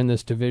probably win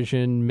this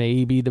division.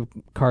 Maybe the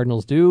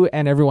Cardinals do,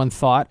 and everyone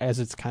thought, as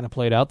it's kind of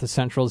played out, the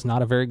Central is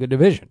not a very good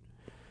division.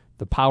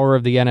 The power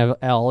of the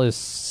NL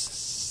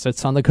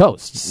sits on the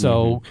coast,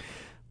 so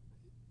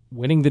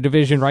winning the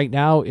division right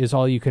now is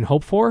all you can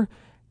hope for,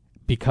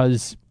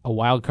 because a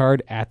wild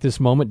card at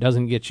this moment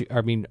doesn't get you. I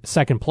mean,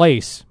 second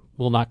place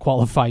will not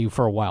qualify you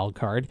for a wild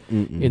card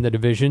in the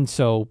division.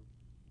 So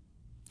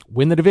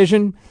win the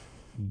division,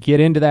 get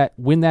into that,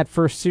 win that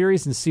first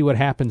series, and see what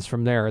happens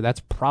from there.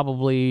 That's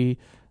probably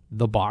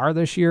the bar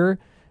this year.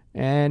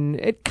 And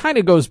it kind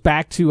of goes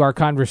back to our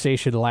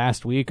conversation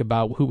last week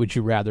about who would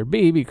you rather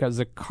be, because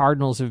the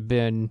Cardinals have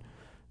been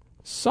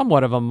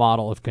somewhat of a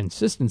model of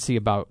consistency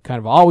about kind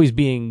of always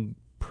being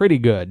pretty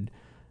good,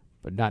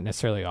 but not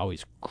necessarily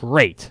always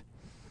great.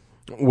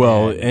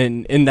 Well,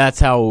 and that's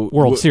how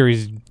World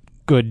Series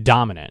good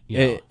dominant, you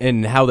know?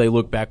 And how they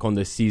look back on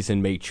this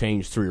season may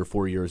change 3 or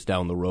 4 years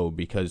down the road,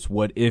 because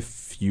what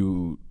if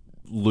you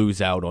lose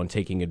out on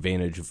taking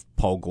advantage of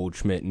Paul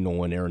Goldschmidt and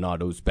Nolan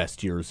Arenado's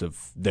best years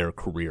of their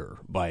career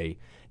by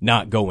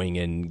not going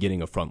and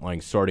getting a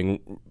frontline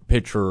starting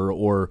pitcher,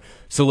 or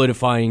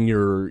solidifying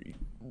your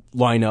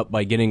lineup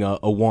by getting a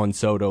Juan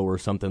Soto or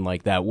something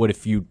like that? What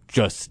if you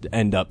just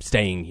end up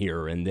staying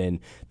here, and then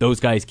those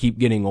guys keep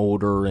getting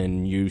older,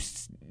 and you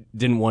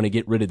didn't want to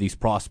get rid of these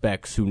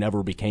prospects who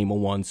never became a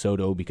Juan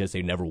Soto because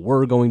they never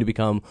were going to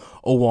become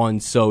a Juan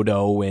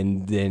Soto,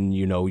 and then,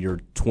 you know, you're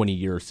 20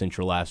 years since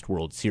your last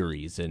World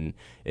Series, and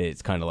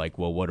it's kind of like,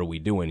 well, what are we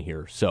doing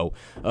here? So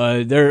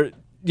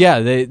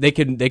they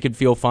could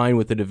feel fine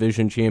with the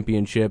division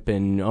championship,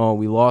 and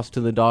we lost to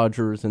the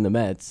Dodgers and the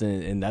Mets,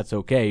 and that's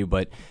okay.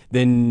 But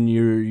then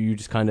you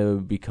just kind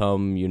of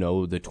become, you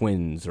know, the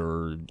Twins,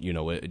 or, you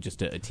know,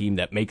 just a team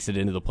that makes it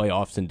into the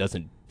playoffs and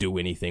doesn't do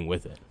anything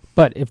with it.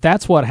 But if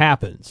that's what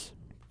happens,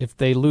 if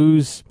they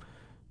lose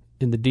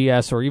in the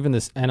DS or even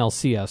this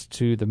NLCS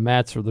to the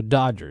Mets or the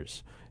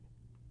Dodgers,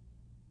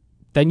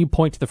 then you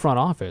point to the front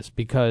office,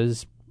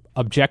 because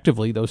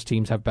objectively those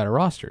teams have better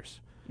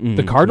rosters.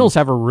 The Cardinals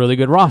have a really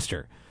good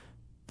roster.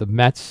 The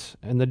Mets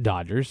and the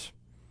Dodgers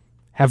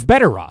have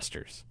better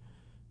rosters.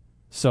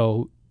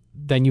 So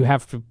then you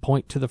have to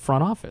point to the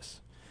front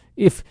office.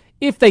 If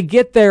they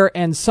get there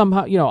and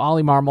somehow,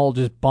 Ollie Marmol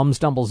just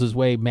stumbles his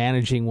way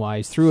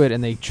managing-wise through it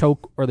and they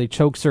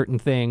choke certain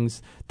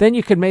things, then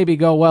you could maybe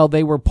go, well,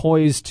 they were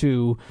poised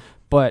to,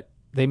 but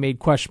they made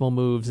questionable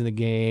moves in the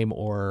game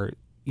or,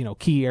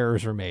 key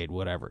errors were made,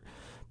 whatever.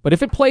 But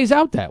if it plays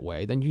out that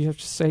way, then you have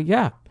to say,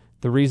 yeah,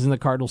 the reason the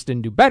Cardinals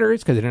didn't do better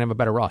is because they didn't have a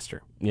better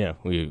roster. Yeah,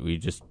 we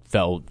just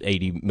fell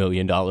 $80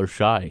 million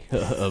shy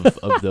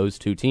of those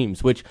two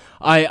teams, which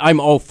I'm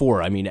all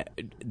for. I mean,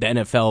 the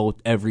NFL,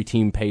 every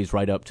team pays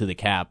right up to the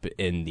cap.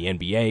 In the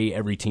NBA,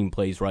 every team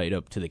plays right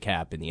up to the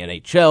cap. In the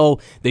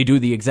NHL, they do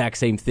the exact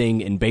same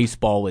thing. In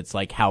baseball, it's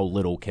like, how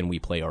little can we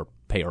pay our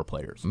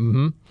players?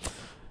 Mm-hmm.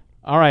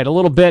 All right, a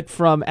little bit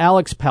from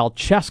Alex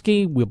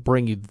Palczewski. We'll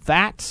bring you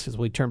that as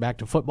we turn back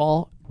to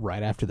football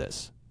right after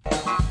this.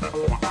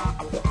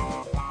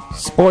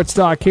 Sports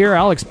Talk here.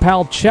 Alex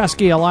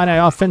Palczewski, Illini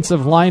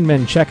offensive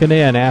lineman, checking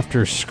in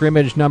after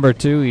scrimmage number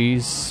 2.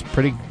 He's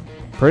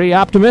pretty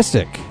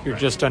optimistic. You're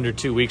just under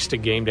 2 weeks to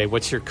game day.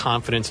 What's your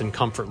confidence and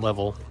comfort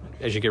level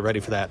as you get ready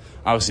for that?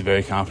 Obviously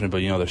very confident,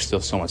 but, there's still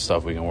so much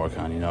stuff we can work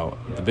on.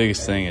 The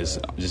biggest thing is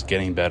just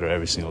getting better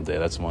every single day.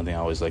 That's one thing I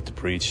always like to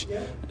preach,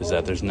 is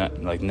that there's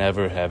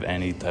never have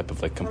any type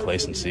of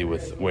complacency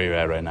with where you're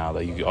at right now.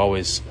 That you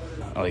always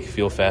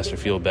feel faster,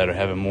 feel better,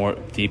 have a more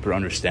deeper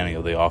understanding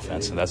of the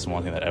offense. And that's the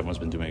one thing that everyone's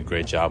been doing a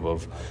great job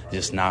of,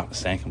 just not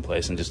staying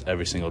complacent, just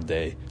every single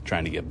day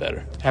trying to get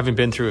better. Having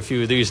been through a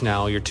few of these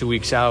now, you're 2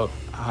 weeks out.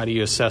 How do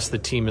you assess the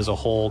team as a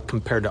whole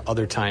compared to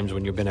other times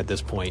when you've been at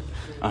this point?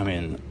 I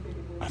mean,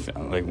 I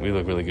feel like we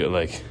look really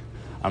good.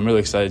 I'm really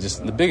excited.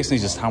 Just the biggest thing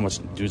is just how much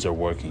dudes are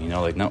working.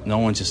 No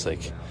one's just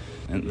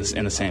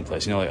in the same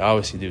place. I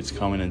always see dudes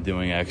coming and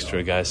doing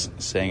extra, guys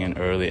staying in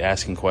early,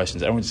 asking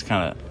questions. Everyone just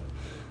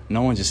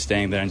no one's just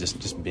staying there and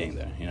just being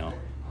there.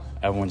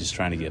 Everyone's just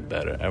trying to get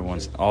better.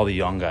 All the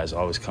young guys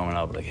always coming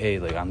up hey,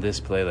 on this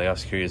play, I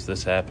was curious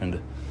this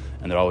happened,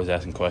 and they're always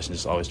asking questions,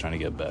 just always trying to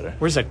get better.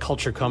 Where's that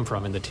culture come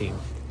from in the team?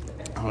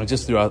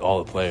 Just throughout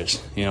all the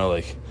players.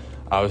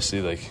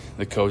 Obviously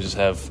the coaches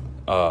have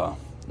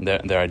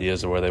their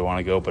ideas of where they want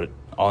to go, but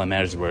all that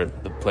matters is where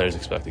the players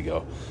expect to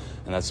go.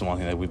 And that's the one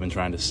thing that we've been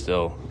trying to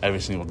still every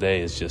single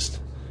day, is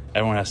just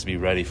everyone has to be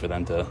ready for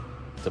them to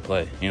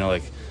play.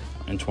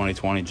 In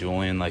 2020,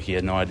 Julian, he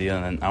had no idea,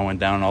 and then I went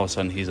down, and all of a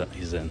sudden he's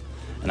in.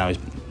 And now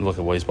look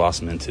at what he's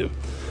blossomed into.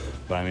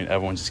 But,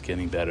 everyone's just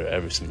getting better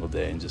every single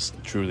day and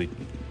just truly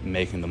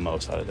making the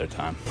most out of their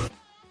time.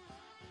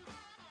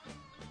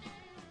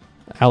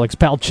 Alex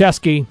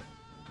Palczewski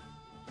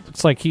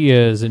looks like he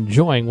is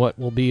enjoying what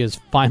will be his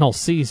final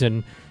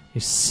season,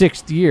 his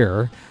 6th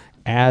year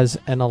as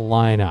an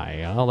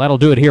Illini. Well, that'll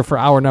do it here for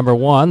hour number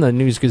 1. The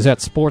News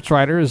Gazette sports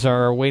writers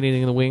are waiting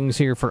in the wings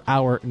here for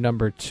hour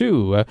number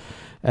 2.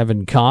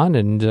 Evan Conn,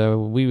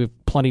 and we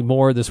have plenty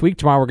more this week.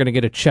 Tomorrow we're going to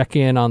get a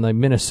check-in on the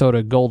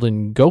Minnesota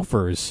Golden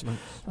Gophers,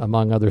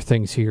 among other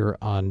things here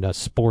on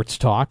Sports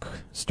Talk.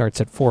 Starts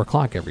at 4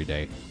 o'clock every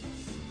day.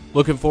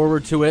 Looking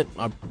forward to it.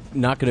 I'm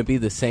not going to be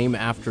the same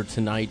after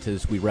tonight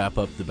as we wrap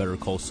up the Better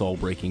Call Saul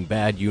Breaking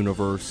Bad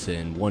universe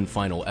in one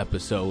final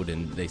episode,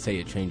 and they say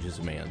it changes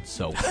a man.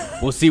 So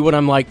we'll see what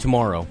I'm like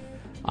tomorrow.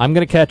 I'm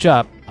going to catch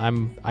up.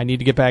 I need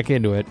to get back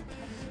into it.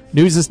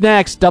 News is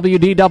next.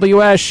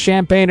 WDWS,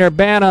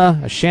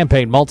 Champaign-Urbana, a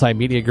Champaign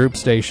multimedia group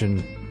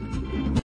station.